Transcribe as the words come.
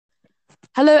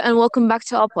Hello and welcome back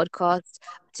to our podcast.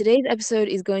 Today's episode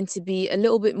is going to be a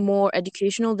little bit more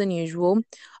educational than usual.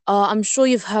 I'm sure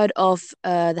you've heard of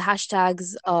the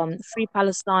hashtags Free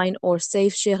Palestine or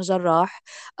Save Sheikh Jarrah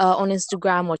on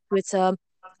Instagram or Twitter.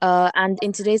 And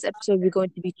in today's episode, we're going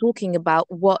to be talking about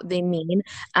what they mean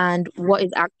and what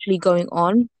is actually going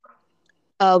on.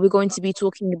 We're going to be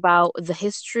talking about the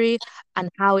history and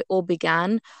how it all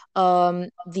began,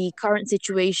 the current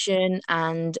situation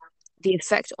and the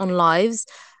effect on lives,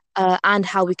 and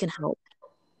how we can help.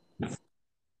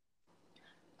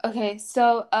 Okay,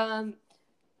 so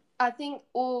I think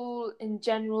all in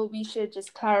general we should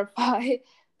just clarify.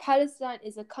 Palestine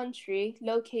is a country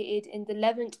located in the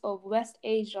Levant of West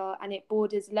Asia and it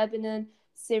borders Lebanon,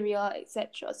 Syria,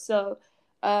 etc.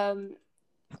 Um,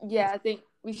 yeah, I think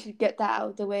we should get that out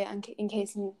of the way in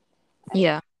case.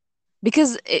 Yeah,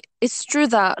 because it's true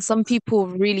that some people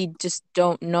really just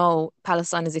don't know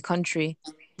Palestine as a country.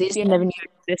 They just Yeah. never knew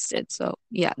it existed. So,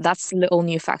 yeah, that's a little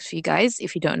new fact for you guys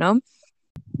if you don't know.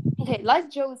 Okay, like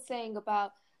Joe was saying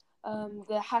about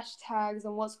the hashtags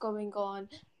and what's going on,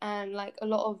 and like a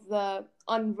lot of the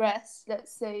unrest,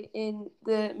 let's say, in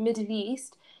the Middle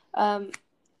East.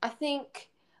 I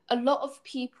think a lot of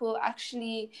people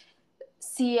actually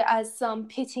see it as some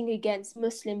pitting against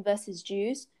Muslim versus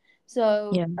Jews.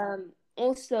 Yeah.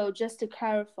 Also, just to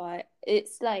clarify,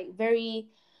 it's like very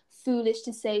foolish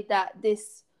to say that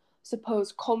this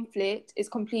supposed conflict is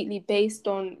completely based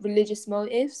on religious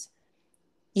motives.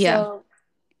 Yeah. So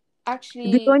We're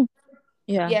actually, going,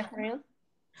 yeah. yeah, carry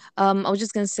on. I was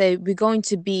just gonna say we're going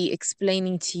to be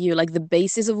explaining to you like the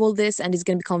basis of all this, and it's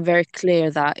gonna become very clear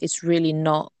that it's really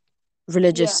not Yeah.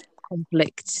 religious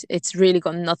conflict. It's really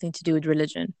got nothing to do with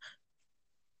religion.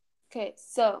 Okay.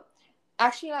 So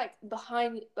actually, like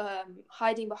behind,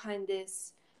 hiding behind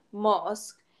this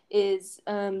mosque is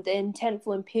the intent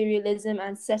for imperialism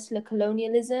and settler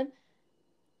colonialism.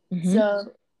 Hmm.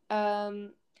 So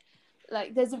um,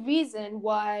 like there's a reason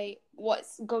why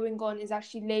what's going on is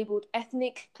actually labeled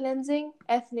ethnic cleansing.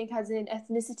 Ethnic as in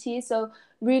ethnicity. So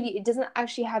really, it doesn't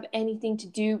actually have anything to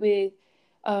do with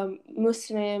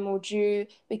Muslim or Jew,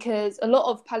 because a lot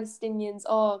of Palestinians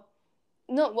are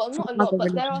not, well, From not a lot, other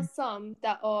but there are religions. some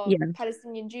that are Yeah.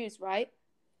 Palestinian Jews, right?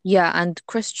 Yeah, and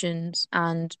Christians,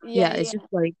 and Yeah, yeah, it's just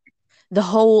yeah. like the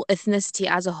whole ethnicity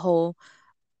as a whole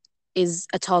is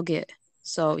a target.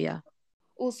 So yeah.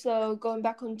 Also, going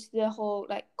back onto the whole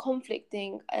like conflict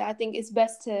thing, I think it's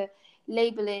best to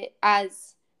label it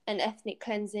as an ethnic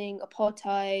cleansing,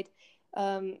 apartheid,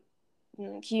 um,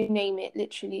 you name it.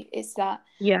 Literally, it's that.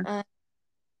 Yeah.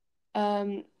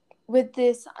 And with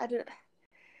this, I don't.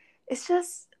 It's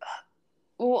just,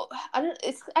 well, I don't.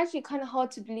 It's actually kind of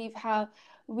hard to believe how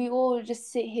we all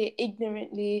just sit here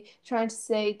ignorantly trying to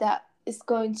say that it's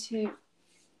going to,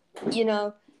 you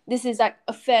know, this is like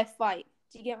a fair fight.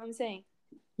 Do you get what I'm saying?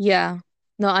 Yeah.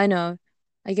 No, I know.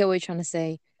 I get what you're trying to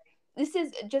say. This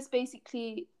is just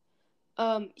basically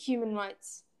human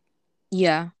rights.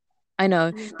 Yeah, I know.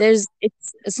 You know?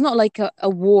 It's not like a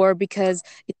war because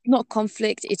it's not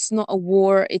conflict, it's not a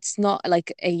war, it's not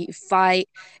like a fight.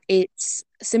 It's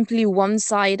simply one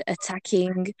side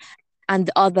attacking and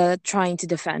the other trying to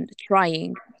defend,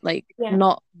 trying, like Yeah.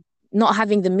 not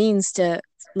having the means to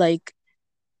like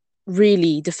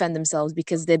really defend themselves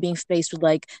because they're being faced with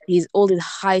like these all these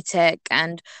high tech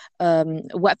and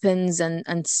weapons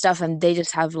and stuff, and they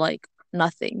just have like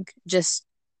nothing, just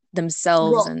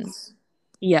themselves. And Rocks.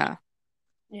 yeah.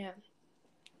 Yeah.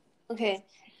 Okay.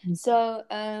 So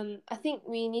I think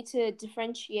we need to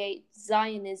differentiate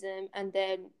Zionism and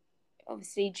then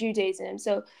obviously Judaism.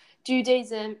 So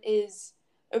Judaism is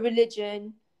a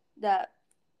religion that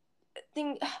I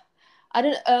think, I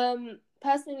don't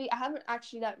personally I haven't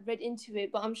actually like read into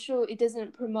it, but I'm sure it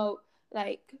doesn't promote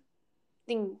like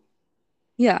thing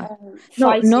Yeah.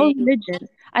 No fighting. religion.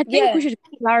 I think we Yeah. should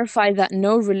clarify that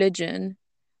no religion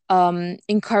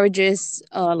encourages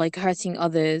like hurting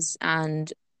others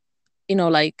and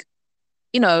like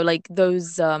like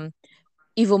those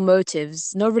evil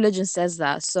motives. No religion says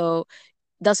that. So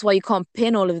that's why you can't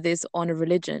pin all of this on a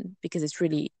religion because it's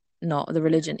really not the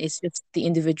religion. It's just the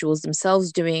individuals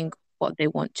themselves doing what they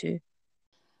want to.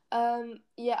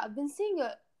 Yeah, I've been seeing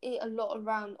it a lot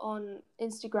around on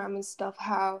Instagram and stuff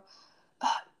how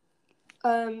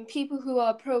people who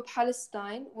are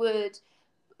pro-Palestine would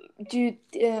do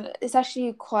it's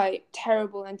actually quite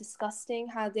terrible and disgusting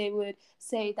how they would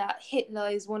say that Hitler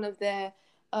is one of their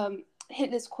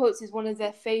Hitler's quotes is one of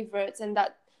their favorites, and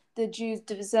that the Jews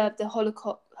deserve the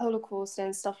Holocaust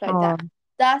and stuff like that. Um,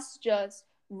 That's just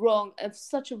wrong, of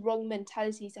such a wrong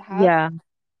mentality to have. yeah.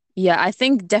 Yeah, I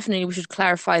think definitely we should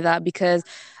clarify that because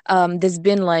there's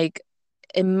been like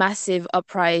a massive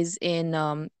uprise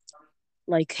in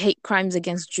like hate crimes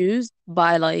against Jews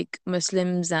by like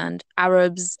Muslims and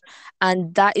Arabs,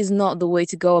 and that is not the way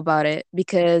to go about it,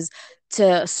 because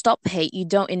to stop hate, you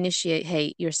don't initiate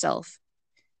hate yourself.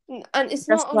 And it's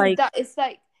Just not only like, that, it's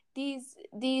like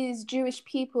these Jewish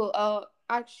people are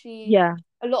actually, yeah,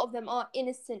 a lot of them are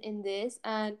innocent in this,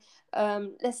 and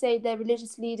let's say their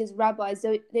religious leaders, rabbis,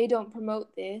 they don't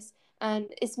promote this, and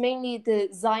it's mainly the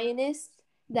Zionists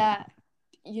that,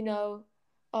 you know,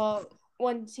 are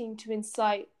wanting to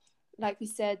incite, like we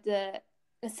said, the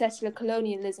settler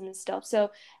colonialism and stuff.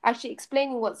 So actually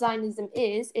explaining what Zionism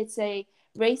is, it's a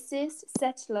racist,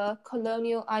 settler,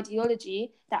 colonial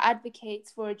ideology that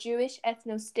advocates for a Jewish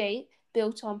ethno-state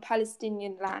built on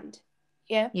Palestinian land.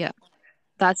 Yeah? yeah,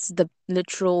 that's the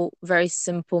literal, very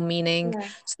simple meaning. Yeah.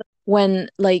 So when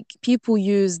like people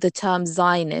use the term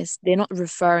Zionist, they're not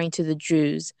referring to the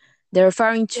Jews. They're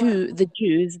referring Yeah. to the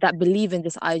Jews that believe in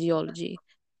this ideology,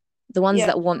 the ones Yeah.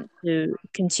 that want to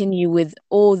continue with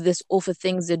all this awful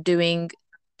things they're doing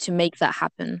to make that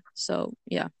happen. So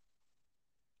yeah.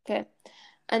 Okay.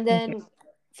 And Okay. then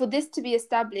for this to be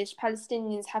established,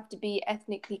 Palestinians have to be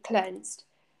ethnically cleansed.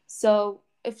 So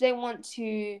if they want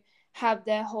to have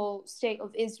their whole state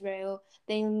of Israel,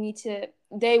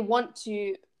 they want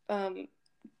to um,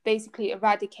 basically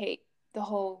eradicate the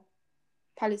whole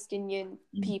Palestinian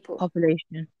people,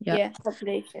 Population. Yeah. yeah,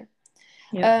 population.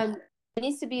 Yeah. Um, there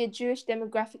needs to be a Jewish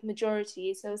demographic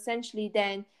majority. So essentially,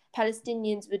 then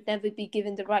Palestinians would never be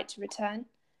given the right to return.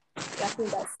 I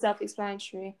think that's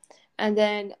self-explanatory. And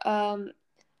then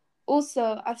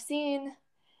also, I've seen,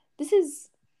 this is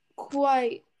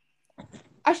quite,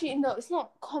 actually no, it's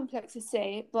not complex to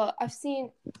say, but I've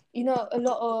seen, a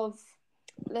lot of,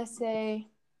 let's say,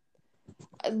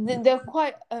 they're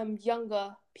quite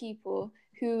younger people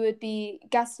who would be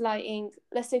gaslighting,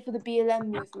 let's say for the BLM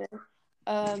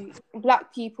movement,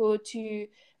 black people to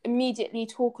immediately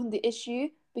talk on the issue,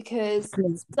 because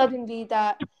suddenly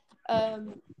that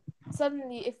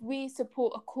suddenly if we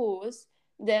support a cause,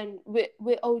 then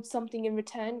we're owed something in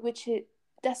return, which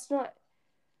that's not,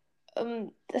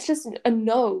 that's just a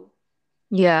no.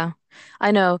 Yeah,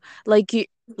 I know. Like you,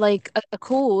 like a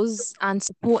cause and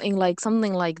supporting like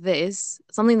something like this,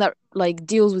 something that like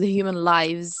deals with human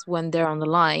lives when they're on the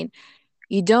line.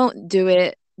 You don't do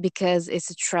it because it's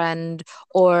a trend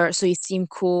or so you seem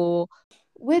cool.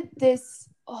 With this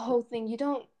whole thing, you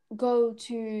don't go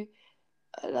to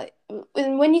like,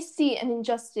 when you see an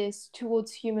injustice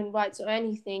towards human rights or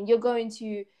anything, you're going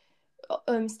to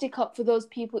stick up for those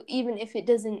people, even if it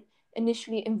doesn't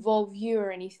initially involve you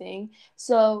or anything.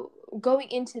 So going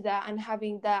into that and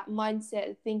having that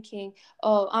mindset, thinking,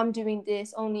 "Oh, I'm doing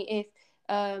this only if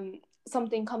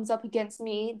something comes up against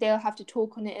me, they'll have to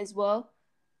talk on it as well."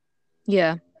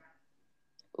 Yeah.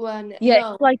 When Yeah,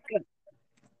 no,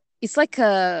 it's like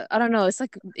a I don't know, it's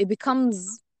like it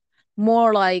becomes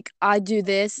more like I do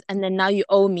this and then now you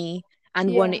owe me, and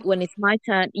yeah. when it's my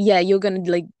turn, yeah, you're gonna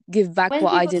like give back When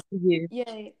what I people, did to you.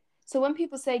 yeah. So when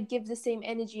people say give the same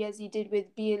energy as you did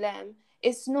with BLM,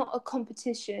 it's not a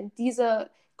competition. These are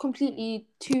completely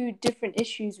two different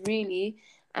issues, really.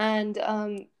 And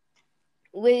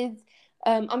with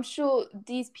I'm sure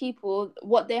these people,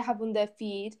 what they have on their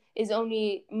feed is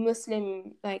only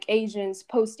Muslim, like Asians,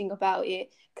 posting about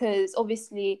it, because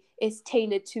obviously it's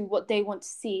tailored to what they want to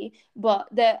see. But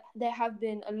there have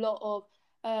been a lot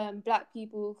of black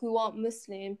people who aren't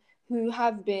Muslim who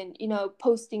have been,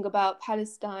 posting about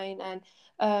Palestine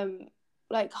and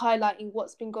like highlighting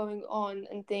what's been going on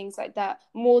and things like that,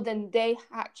 more than they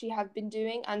actually have been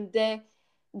doing, and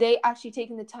they actually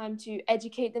taken the time to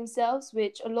educate themselves,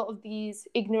 which a lot of these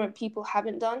ignorant people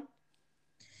haven't done.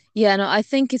 Yeah, no, I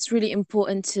think it's really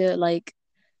important to like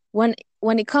when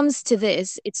it comes to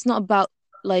this, it's not about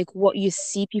like what you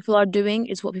see people are doing,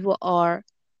 it's what people are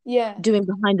Yeah, doing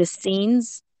behind the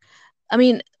scenes. I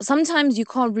mean, sometimes you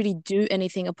can't really do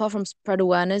anything apart from spread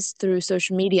awareness through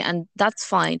social media, and that's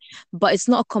fine. But it's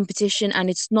not a competition, and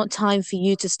it's not time for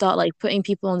you to start like putting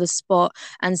people on the spot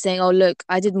and saying, "Oh, look,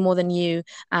 I did more than you,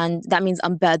 and that means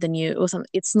I'm better than you," or something.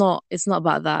 It's not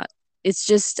about that. It's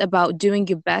just about doing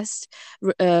your best,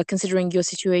 considering your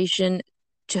situation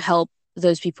to help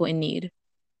those people in need.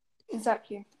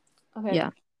 exactly. Okay,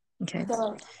 Yeah. Okay.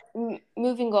 so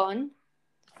moving on,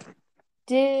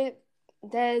 did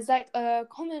there's like a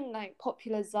common, like,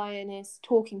 popular Zionist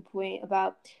talking point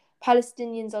about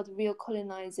Palestinians are the real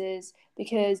colonizers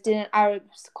because didn't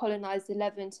Arabs colonize the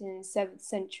Levant in the 7th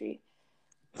century?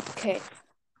 Okay,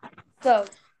 so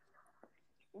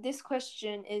this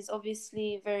question is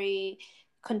obviously very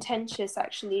contentious,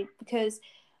 actually, because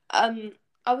um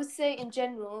I would say in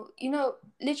general,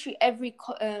 literally every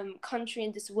country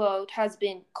in this world has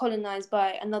been colonized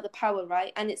by another power,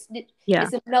 right? And Yeah,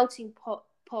 it's a melting pot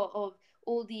of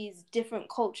all these different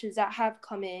cultures that have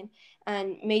come in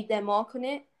and made their mark on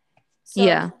it. So,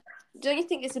 yeah. don't you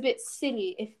think it's a bit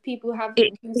silly if people have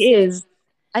It do say, is.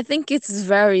 I think it's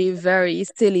very, very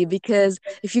silly because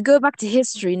if you go back to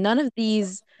history, none of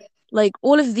these, like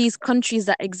all of these countries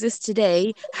that exist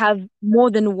today have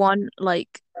more than one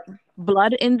like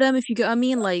blood in them, if you get what I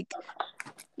mean.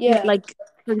 yeah, Like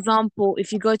for example,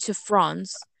 if you go to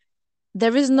France,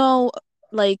 there is no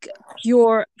like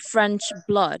pure French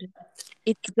blood.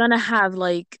 It's gonna have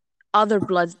like other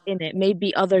bloods in it,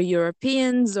 maybe other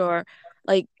Europeans or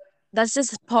like that's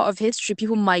just part of history.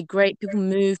 People migrate, people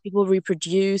move, people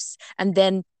reproduce, and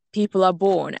then people are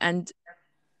born, and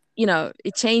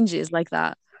it changes like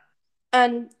that.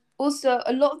 and also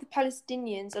a lot of the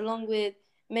Palestinians, along with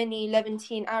many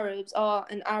Levantine Arabs, are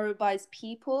an Arabized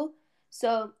people.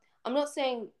 So I'm not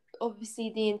saying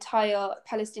obviously the entire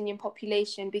Palestinian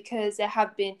population because there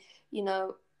have been,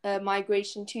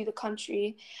 migration to the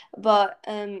country, but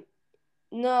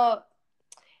no,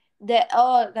 there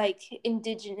are like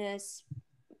indigenous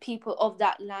people of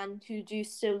that land who do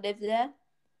still live there,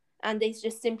 and they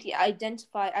just simply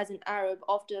identify as an Arab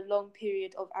after a long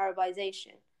period of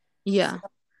Arabization. So, Yeah.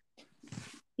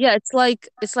 Yeah, it's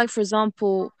like for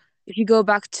example, if you go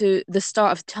back to the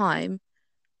start of time,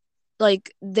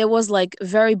 like there was like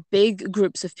very big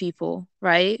groups of people,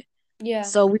 right? yeah,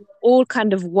 So we all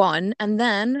kind of won, and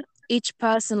then each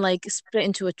person like split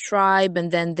into a tribe,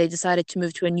 and then they decided to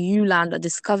move to a new land that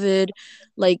discovered.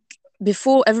 Like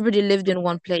before, everybody lived in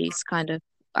one place, kind of.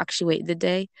 Actually, wait, did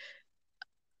they?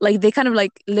 Like they kind of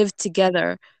like lived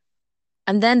together,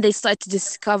 and then they started to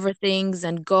discover things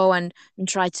and go and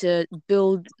try to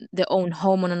build their own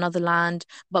home on another land.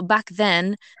 But back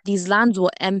then, these lands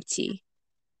were empty.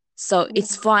 So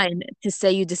it's fine to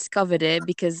say you discovered it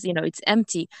because, it's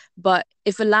empty. But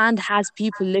if a land has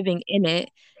people living in it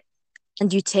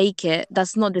and you take it,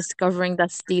 that's not discovering,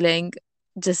 that's stealing,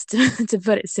 just to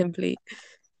put it simply.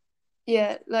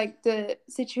 yeah, like the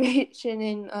situation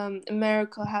in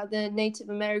America, how the Native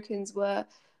Americans were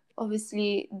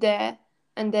obviously there,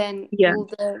 and then Yeah, all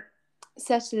the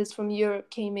settlers from Europe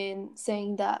came in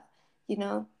saying that, you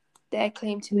know, their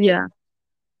claim to it. yeah.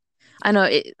 I know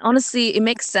honestly, it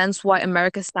makes sense why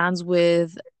America stands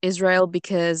with Israel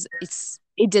because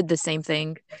it did the same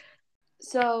thing.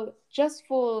 So, just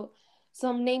for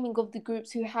some naming of the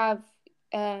groups who have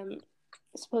um,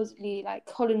 supposedly like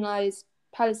colonized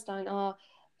Palestine are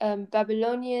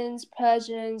Babylonians,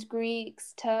 Persians,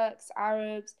 Greeks, Turks,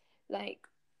 Arabs. Like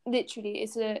literally,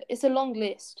 it's a long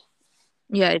list.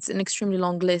 Yeah, it's an extremely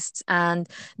long list, and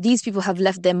these people have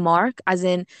left their mark, as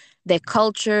in their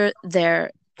culture,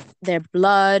 their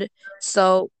blood.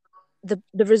 So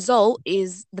the result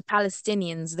is the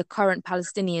Palestinians, the current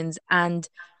Palestinians, and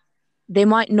they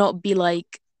might not be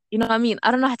like, you know what I mean?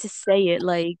 I don't know how to say it.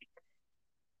 Like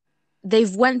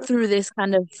they've went through this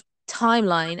kind of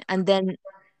timeline, and then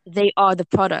they are the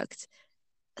product.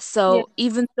 Yeah, So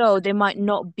even though they might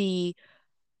not be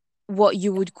what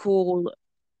you would call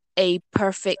a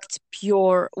perfect,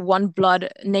 pure, one blood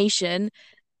nation,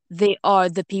 they are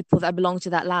the people that belong to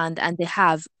that land and they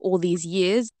have all these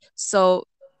years. So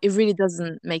it really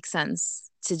doesn't make sense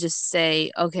to just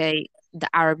say, okay, the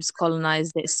Arabs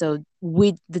colonized it. So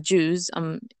we, the Jews,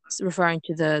 I'm referring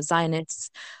to the Zionists,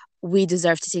 we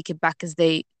deserve to take it back as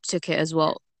they took it as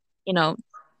well. You know,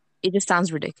 it just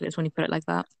sounds ridiculous when you put it like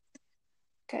that.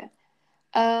 okay.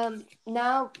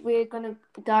 Now we're gonna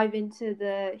dive into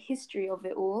the history of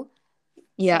it all.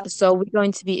 Yeah, So so we're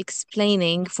going to be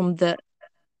explaining from the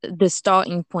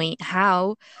starting point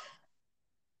how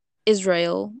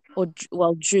Israel, or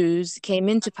well, Jews came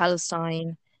into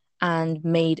Palestine and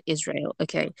made Israel.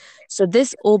 Okay, so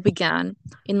this all began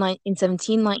in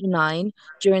 1799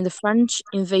 during the French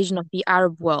invasion of the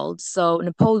Arab world. So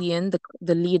Napoleon,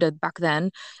 the leader back then,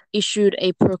 issued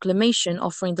a proclamation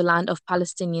offering the land of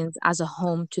Palestinians as a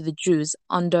home to the Jews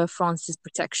under France's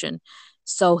protection.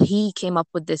 So he came up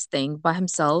with this thing by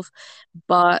himself,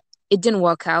 but it didn't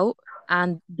work out,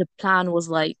 and the plan was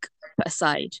like put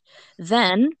aside.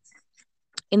 Then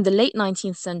in the late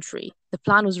 19th century, the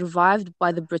plan was revived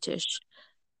by the British.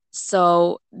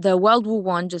 So the World War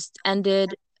One just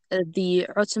ended. The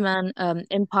Ottoman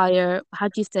Empire, how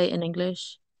do you say it in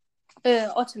English?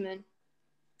 Ottoman,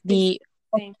 basically The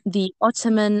the same. the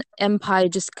Ottoman Empire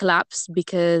just collapsed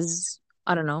because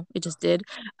I don't know, it just did.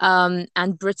 And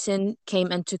Britain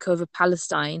came and took over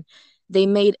Palestine. they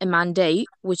made a mandate,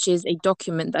 which is a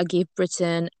document that gave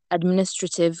Britain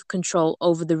administrative control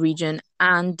over the region,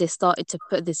 and they started to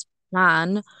put this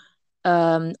plan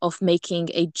of making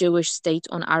a Jewish state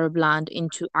on Arab land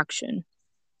into action.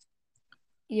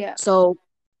 Yeah. So,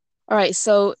 all right,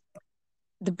 so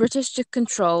the British took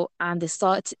control and they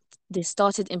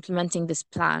started implementing this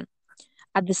plan.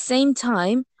 At the same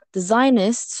time, the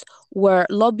Zionists were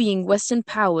lobbying Western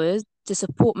powers to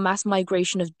support mass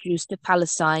migration of Jews to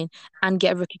Palestine and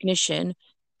get recognition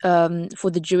for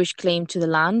the Jewish claim to the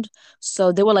land.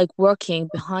 So they were like working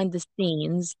behind the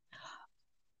scenes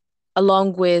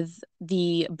along with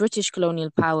the British colonial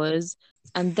powers.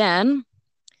 And then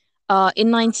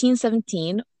in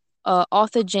 1917,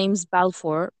 Arthur James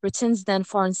Balfour, Britain's then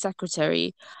Foreign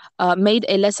Secretary, made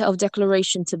a letter of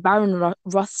declaration to Baron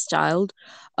Rothschild,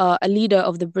 a leader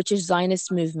of the British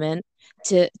Zionist movement,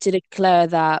 to declare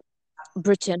that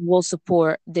Britain will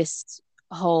support this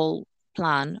whole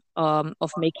plan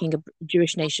of making a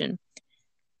Jewish nation.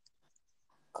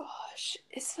 Gosh,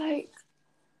 it's like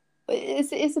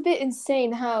it's a bit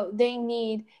insane how they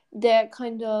need their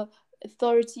kind of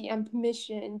authority and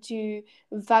permission to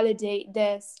validate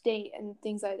their state and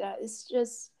things like that. It's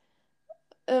just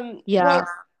Yeah, well,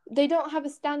 they don't have a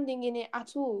standing in it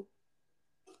at all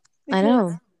I because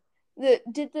know. the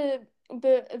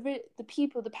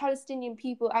people, the Palestinian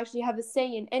people, actually have a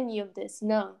say in any of this?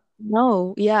 No.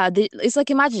 No, yeah, it's like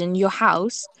imagine your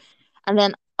house, and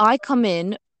then I come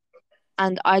in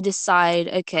and I decide,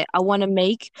 okay, I want to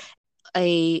make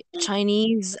a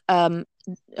Chinese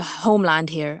homeland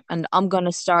here, and I'm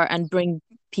gonna start and bring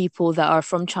people that are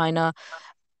from China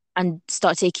and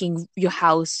start taking your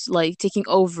house, like taking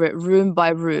over it room by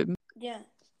room. Yeah,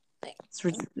 like It's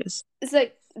ridiculous. it's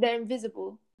like they're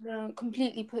invisible. They're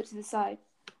completely put to the side.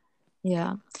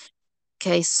 Yeah.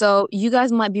 Okay, so you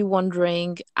guys might be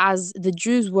wondering, as the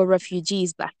Jews were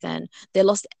refugees back then, they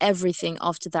lost everything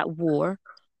after that war.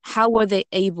 How were they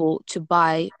able to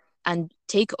buy and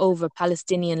take over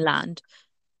Palestinian land?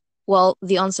 Well,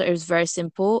 the answer is very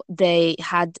simple. They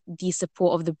had the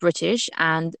support of the British,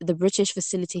 and the British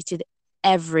facilitated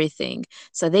everything.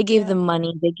 So they gave Yeah. them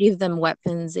money, they gave them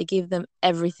weapons, they gave them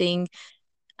everything,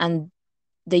 and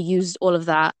they used all of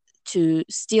that to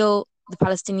steal the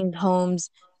Palestinian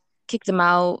homes, kick them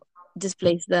out,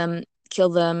 displace them, kill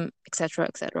them, etc.,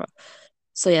 etc.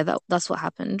 So yeah, that's what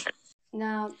happened.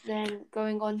 Now then,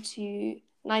 going on to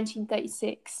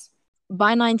 1936.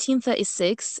 By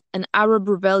 1936, an Arab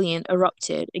rebellion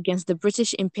erupted against the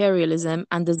British imperialism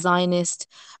and the Zionist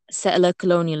settler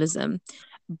colonialism.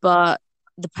 But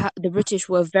the British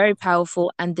were very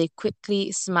powerful and they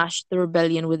quickly smashed the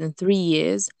rebellion within 3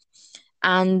 years.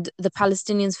 And the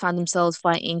Palestinians found themselves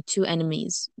fighting two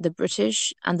enemies, the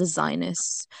British and the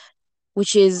Zionists,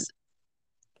 which is,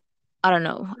 I don't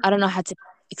know how to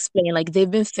explain. Like they've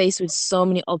been faced with so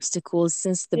many obstacles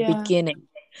since the Yeah. beginning.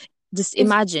 Just It's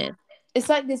imagine. it's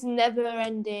like this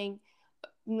never-ending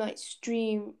like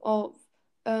stream of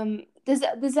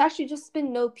there's actually just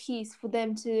been no peace for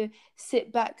them to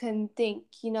sit back and think,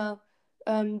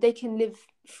 they can live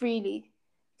freely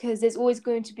because there's always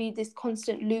going to be this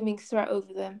constant looming threat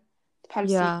over them, the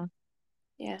Palestinians.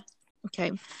 Yeah. Yeah.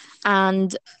 Okay.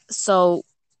 And so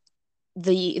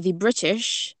the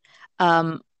British,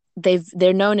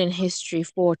 they're known in history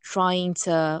for trying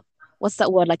to, what's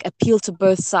that word, like appeal to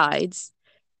both sides.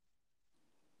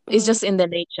 It's Mm, just in their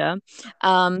nature.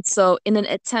 So in an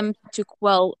attempt to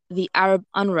quell the Arab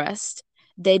unrest,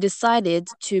 they decided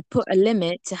to put a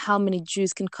limit to how many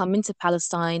Jews can come into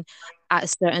Palestine at a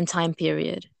certain time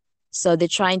period. So they're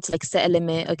trying to like set a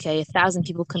limit. Okay, 1,000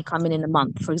 people can come in a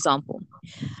month, for example.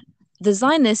 The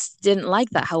Zionists didn't like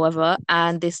that, however,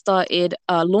 and they started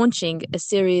launching a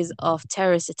series of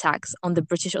terrorist attacks on the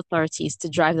British authorities to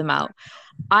drive them out.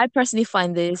 I personally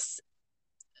find this,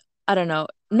 I don't know,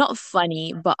 not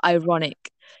funny, but ironic yeah.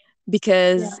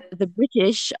 because the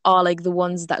British are like the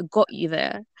ones that got you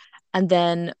there. And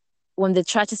then when they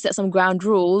try to set some ground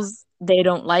rules, they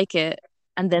don't like it.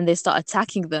 And then they start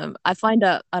attacking them. I find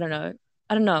that, I don't know.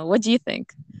 I don't know. What do you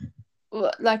think?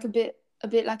 Well, like a bit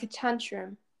like a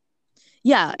tantrum.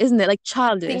 Yeah, isn't it like Things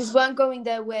childish? weren't going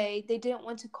their way. They didn't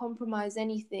want to compromise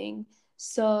anything,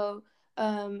 so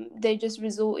they just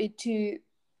resorted to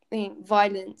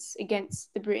violence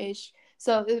against the British.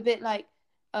 So it was a bit like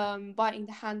biting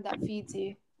the hand that feeds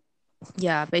you.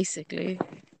 Yeah, basically.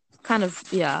 Kind of,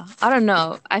 yeah. I don't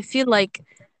know. I feel like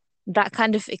that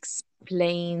kind of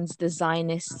explains the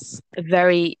Zionists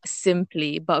very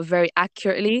simply, but very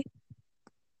accurately.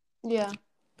 Yeah.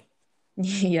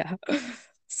 Yeah.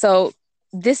 So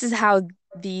this is how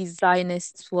the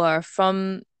Zionists were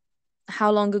from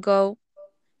how long ago?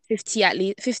 50 at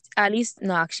least 50 at least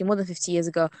no, actually more than 50 years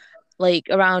ago, like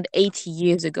around 80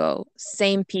 years ago.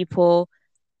 Same people,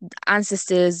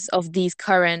 ancestors of these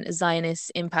current Zionists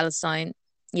in Palestine.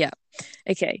 Yeah.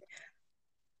 Okay.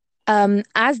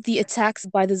 As the attacks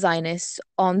by the Zionists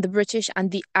on the British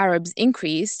and the Arabs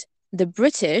increased, the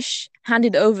British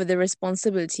handed over the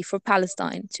responsibility for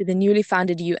Palestine to the newly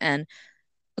founded UN.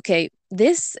 Okay,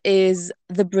 this is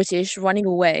the British running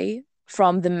away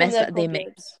from the from mess their that they made.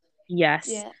 problems. Yes.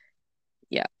 Yeah.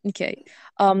 Yeah, okay.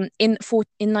 In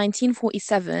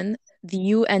 1947, the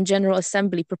UN General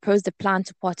Assembly proposed a plan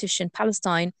to partition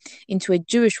Palestine into a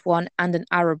Jewish one and an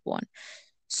Arab one.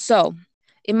 So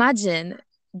imagine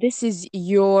this is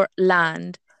your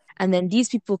land, and then these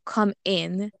people come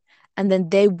in, and then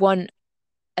they want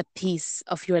a piece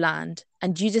of your land,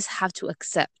 and you just have to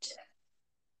accept.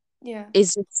 Yeah.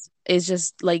 It's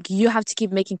just like you have to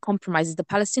keep making compromises. The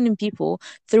Palestinian people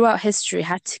throughout history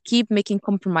had to keep making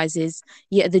compromises,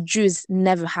 yet the Jews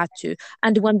never had to.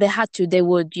 And when they had to, they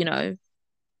would,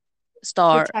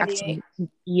 start acting.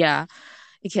 Retaliate. Yeah.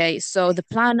 Okay, so the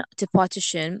plan to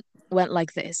partition went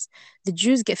like this. The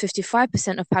Jews get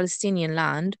 55% of Palestinian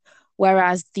land,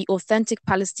 whereas the authentic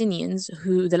Palestinians,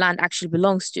 who the land actually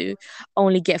belongs to,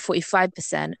 only get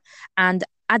 45%. And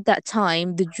at that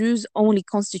time, the Jews only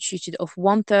constituted of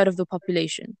one third of the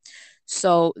population.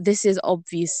 So this is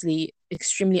obviously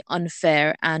extremely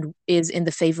unfair and is in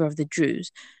the favor of the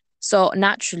Jews. So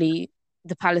naturally,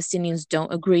 the Palestinians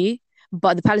don't agree,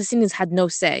 but the Palestinians had no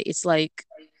say. It's like,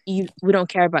 we don't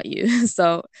care about you.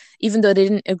 So even though they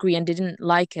didn't agree and they didn't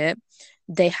like it,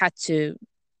 they had to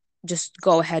just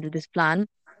go ahead with this plan.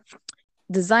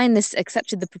 The Zionists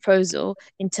accepted the proposal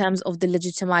in terms of the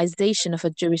legitimization of a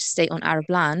Jewish state on Arab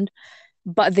land,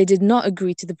 but they did not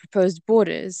agree to the proposed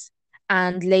borders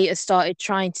and later started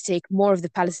trying to take more of the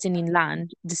Palestinian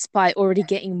land despite already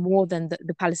getting more than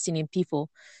the Palestinian people.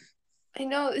 I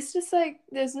know, it's just like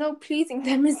there's no pleasing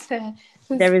them, is there?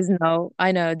 There is no,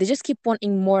 I know, they just keep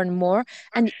wanting more and more.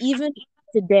 And even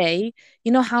today,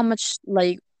 you know how much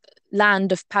like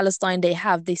land of Palestine they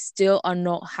have, they still are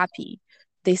not happy.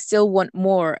 They still want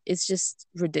more. It's just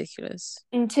ridiculous.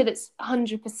 Until it's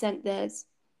 100% theirs.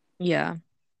 Yeah.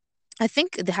 I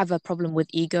think they have a problem with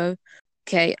ego.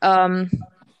 Okay.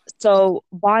 So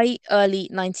by early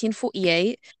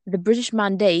 1948, the British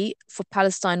mandate for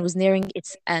Palestine was nearing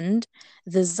its end.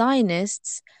 The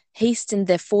Zionists hastened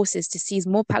their forces to seize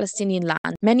more Palestinian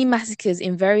land. Many massacres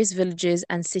in various villages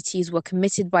and cities were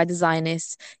committed by the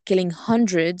Zionists, killing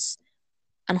hundreds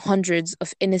and hundreds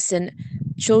of innocent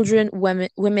children,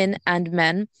 women and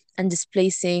men, and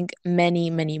displacing many,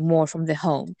 many more from their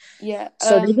home. Yeah.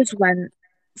 So they just went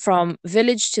from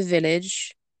village to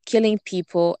village, killing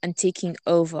people and taking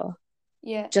over,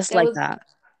 Yeah. just There like was that.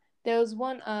 there was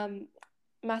one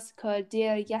massacre,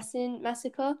 Deir Yassin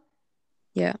massacre.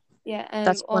 Yeah, Yeah.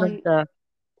 that's one of On the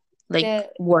like the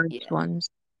worst Yeah, ones.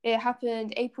 it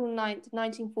happened April 9th,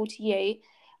 1948,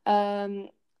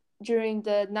 during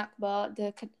the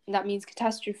Nakba, that means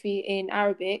catastrophe in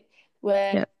Arabic,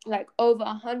 where Yeah, like over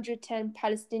 110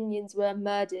 Palestinians were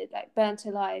murdered, like burnt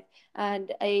alive,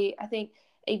 and I think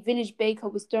a village baker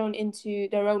was thrown into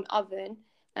their own oven,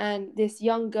 and this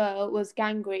young girl was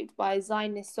gang raped by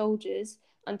Zionist soldiers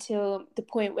until the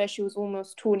point where she was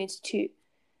almost torn into two.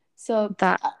 So,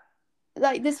 that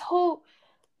like this whole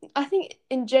I think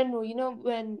in general,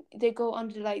 when they go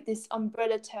under like this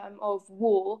umbrella term of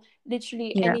war,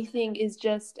 literally yeah, anything is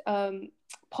just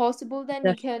possible. Then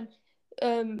you just can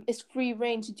it's free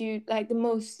reign to do like the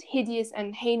most hideous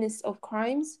and heinous of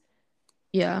crimes.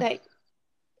 yeah, Like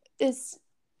this,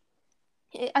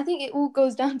 I think it all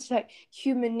goes down to like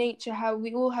human nature. How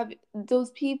we all have those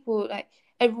people. Like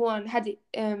everyone had it,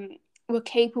 were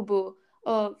capable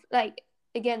of like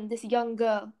again this young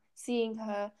girl seeing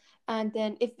her, and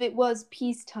then if it was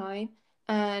peacetime,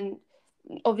 and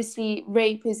obviously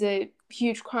rape is a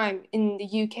huge crime in the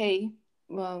UK.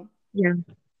 Well, yeah.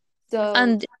 so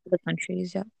And other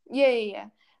countries, yeah. yeah.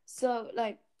 So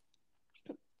like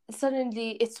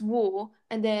suddenly it's war,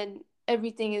 and then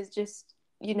everything is just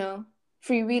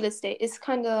free real estate. It's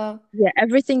kind of Yeah,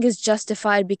 everything is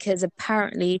justified because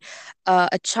apparently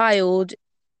a child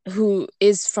who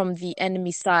is from the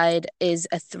enemy side is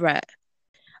a threat.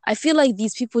 I feel like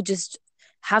these people just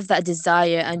have that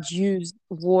desire and use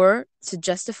war to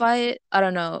justify it. I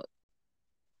don't know.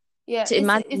 yeah. To It's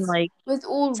imagine it's like with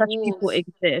all such people wars.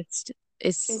 exist It,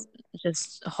 is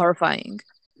just horrifying.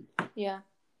 yeah.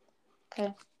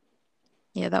 Okay.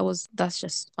 Yeah, that's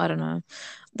just, I don't know.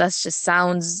 That's just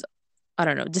sounds, I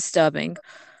don't know, disturbing.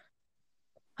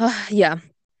 Yeah.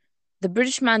 The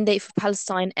British mandate for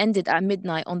Palestine ended at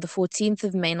midnight on the 14th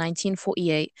of May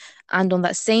 1948, and on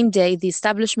that same day, the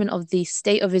establishment of the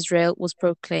State of Israel was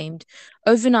proclaimed.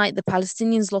 Overnight, the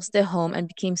Palestinians lost their home and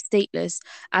became stateless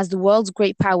as the world's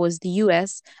great powers, the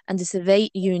US and the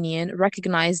Soviet Union,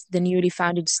 recognized the newly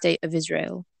founded State of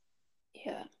Israel.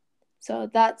 Yeah. So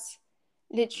that's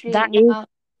literally That is now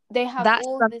they have that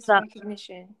all sums this up,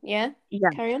 recognition. Yeah. yeah,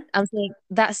 Carry on. I'm saying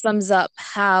that sums up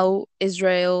how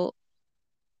Israel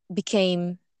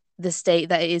became the state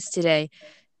that it is today.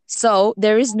 So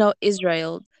there is no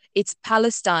Israel. It's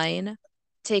Palestine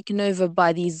taken over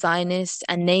by these Zionists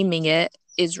and naming it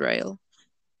Israel.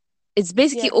 It's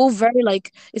basically Yeah. all very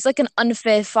like it's like an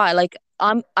unfair fight. Like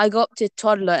I go up to a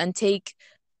toddler and take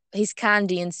his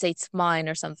candy and say it's mine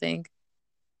or something.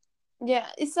 Yeah.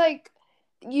 It's like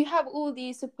you have all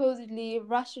these supposedly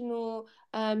rational,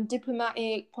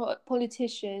 diplomatic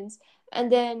politicians,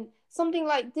 and then something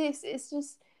like this. It's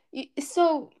just it's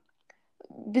so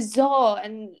bizarre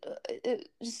and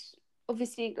just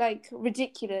obviously like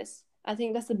ridiculous. I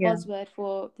think that's the Yeah. buzzword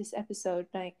for this episode.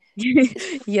 Like,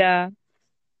 it's Yeah,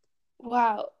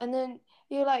 wow. And then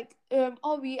you're like,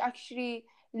 are we actually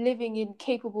living in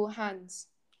capable hands?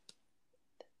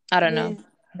 I don't know. With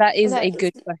That is a like,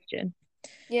 good question.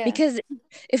 yeah, Because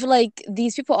if like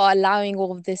these people are allowing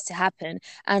all of this to happen,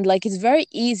 and like it's very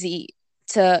easy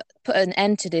to put an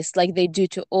end to this, like they do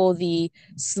to all the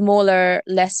smaller,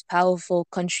 less powerful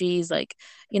countries, like,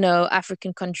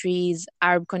 African countries,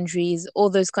 Arab countries, all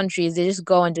those countries, they just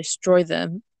go and destroy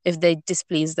them if they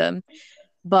displease them.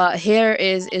 But here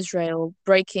is Israel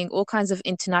breaking all kinds of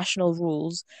international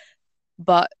rules,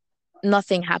 but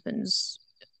nothing happens.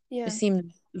 It yeah. seems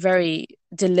very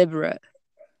deliberate.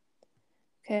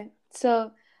 Okay.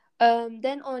 So,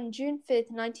 then on June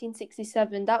 5th,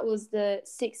 1967, that was the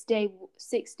Six Day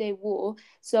War.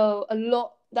 So a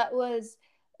lot that was,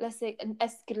 let's say, an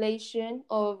escalation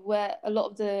of where a lot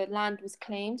of the land was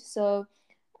claimed. So,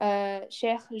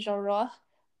 Sheikh Jarrah,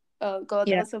 oh God,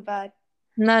 that Yeah. was so bad.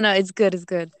 No, no, it's good, it's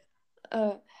good.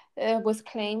 Uh, was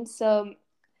claimed. So,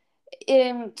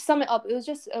 to sum it up, it was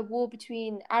just a war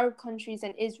between Arab countries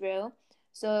and Israel.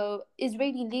 So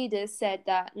Israeli leaders said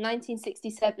that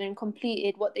 1967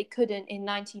 completed what they couldn't in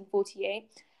 1948,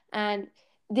 and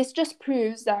this just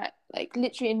proves that, like,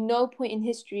 literally, in no point in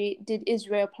history did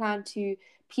Israel plan to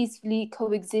peacefully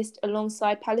coexist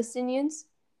alongside Palestinians.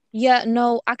 Yeah,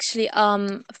 no, actually,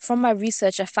 from my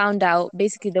research, I found out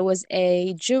basically there was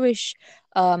a Jewish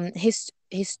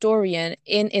historian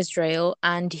in Israel,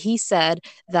 and he said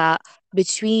that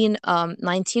between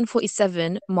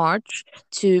 1947 March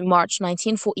to March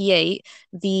 1948,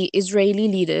 the Israeli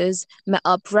leaders met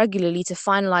up regularly to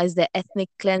finalize their ethnic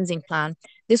cleansing plan.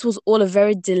 This was all a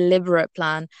very deliberate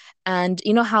plan, and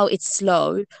you know how it's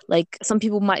slow. Like some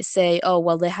people might say, oh,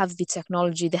 well, they have the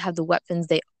technology, they have the weapons,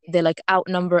 they like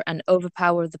outnumber and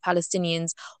overpower the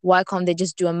Palestinians. Why can't they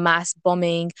just do a mass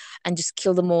bombing and just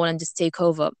kill them all and just take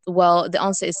over? Well, the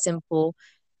answer is simple.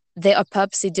 They are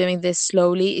purposely doing this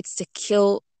slowly. It's to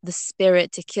kill the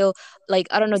spirit, to kill, like,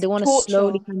 I don't know, It's they want to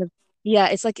slowly torture. kind of, yeah,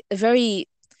 it's like a very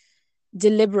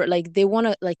deliberate, like they want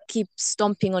to like keep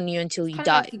stomping on you until It's you kind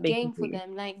of die, like a game for basically.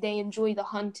 them. Like, they enjoy the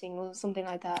hunting or something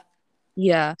like that.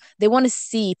 Yeah. They want to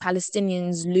see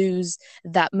Palestinians lose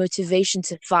that motivation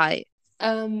to fight.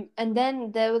 And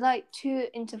then there were like two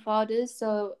intifadas,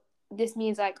 so this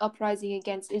means like uprising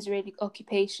against Israeli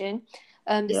occupation.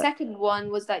 The Yeah. second one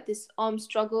was like this armed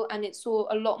struggle, and it saw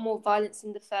a lot more violence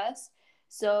than the first.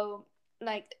 So,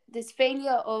 like, this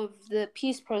failure of the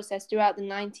peace process throughout the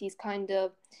 90s kind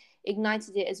of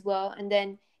ignited it as well. And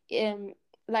then,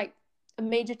 like, a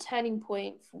major turning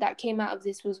point that came out of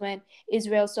this was when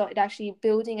Israel started actually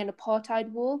building an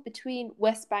apartheid wall between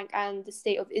West Bank and the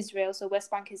state of Israel. So West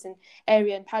Bank is an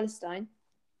area in Palestine,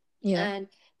 Yeah. and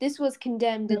this was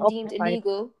condemned And and deemed occupied.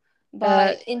 illegal Uh,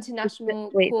 by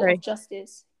International wait, Court of sorry.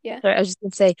 Justice. Yeah. Sorry, I was just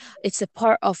gonna say it's a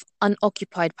part of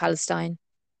unoccupied Palestine.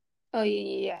 Oh yeah,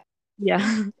 yeah, yeah.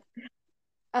 Yeah.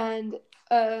 And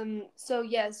so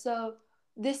yeah, so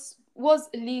this was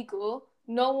illegal.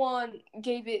 No one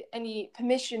gave it any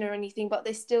permission or anything, but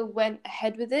they still went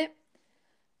ahead with it.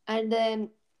 And then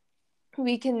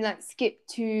we can like skip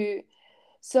to,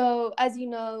 so as you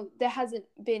know, there hasn't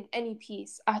been any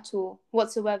peace at all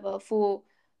whatsoever for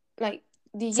like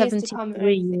the years to come or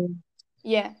 73 anything. years.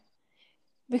 Yeah,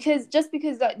 because just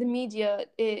because like the media,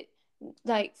 it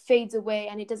like fades away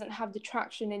and it doesn't have the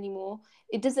traction anymore,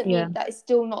 it doesn't Yeah. mean that it's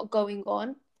still not going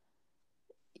on.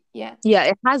 Yeah. Yeah,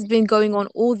 it has been going on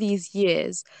all these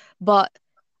years, but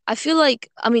I feel like,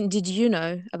 I mean, did you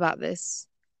know about this?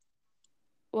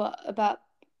 What about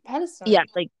Yeah, Palestine?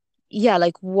 like yeah,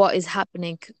 like what is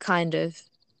happening, kind of.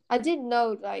 I did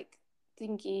know like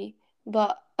thingy,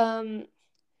 but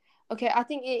okay, I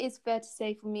think it is fair to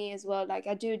say for me as well. Like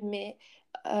I do admit,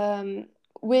 um,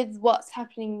 with what's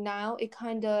happening now, it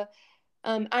kind of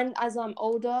and as I'm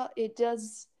older, it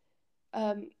does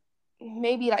um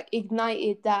maybe like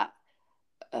ignited that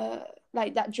uh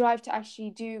like that drive to actually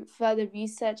do further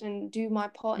research and do my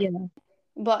part in. Yeah.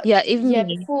 But Yeah, even yeah,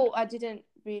 me. before I didn't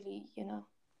really, you know.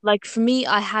 Like for me,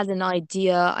 I had an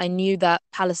idea. I knew that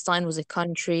Palestine was a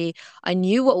country. I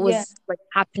knew what Yeah, was like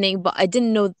happening, but I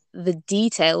didn't know the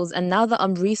details. And now that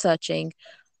I'm researching,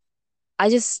 I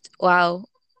just, wow,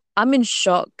 I'm in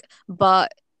shock.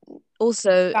 But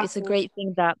also, it's a baffled. great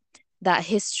thing that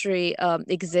history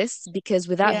exists, because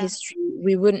without Yeah, history,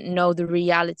 we wouldn't know the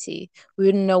reality. We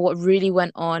wouldn't know what really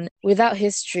went on. Without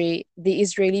history, the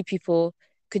Israeli people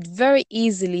could very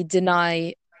easily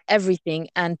deny everything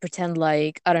and pretend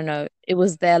like, I don't know, it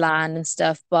was their land and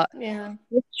stuff. But yeah.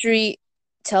 history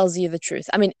tells you the truth.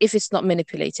 I mean, if it's not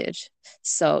manipulated.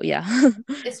 So, yeah.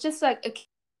 It's just like a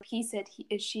he said,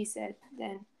 she said.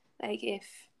 Then, like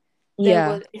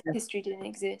Yeah. if history didn't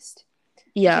exist.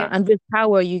 Yeah. Okay. And with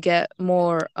power, you get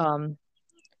more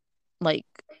like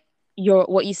your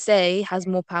what you say has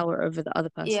more power over the other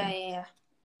Yeah, person. yeah, yeah.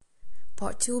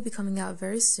 Part 2 will be coming out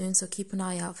very soon, so keep an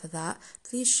eye out for that.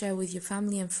 Please share with your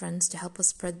family and friends to help us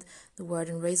spread the word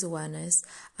and raise awareness.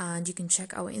 And you can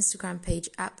check our Instagram page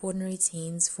at Ordinary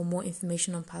Teens for more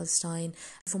information on Palestine.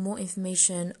 For more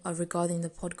information regarding the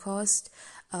podcast,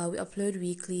 we upload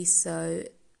weekly, so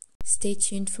stay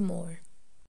tuned for more.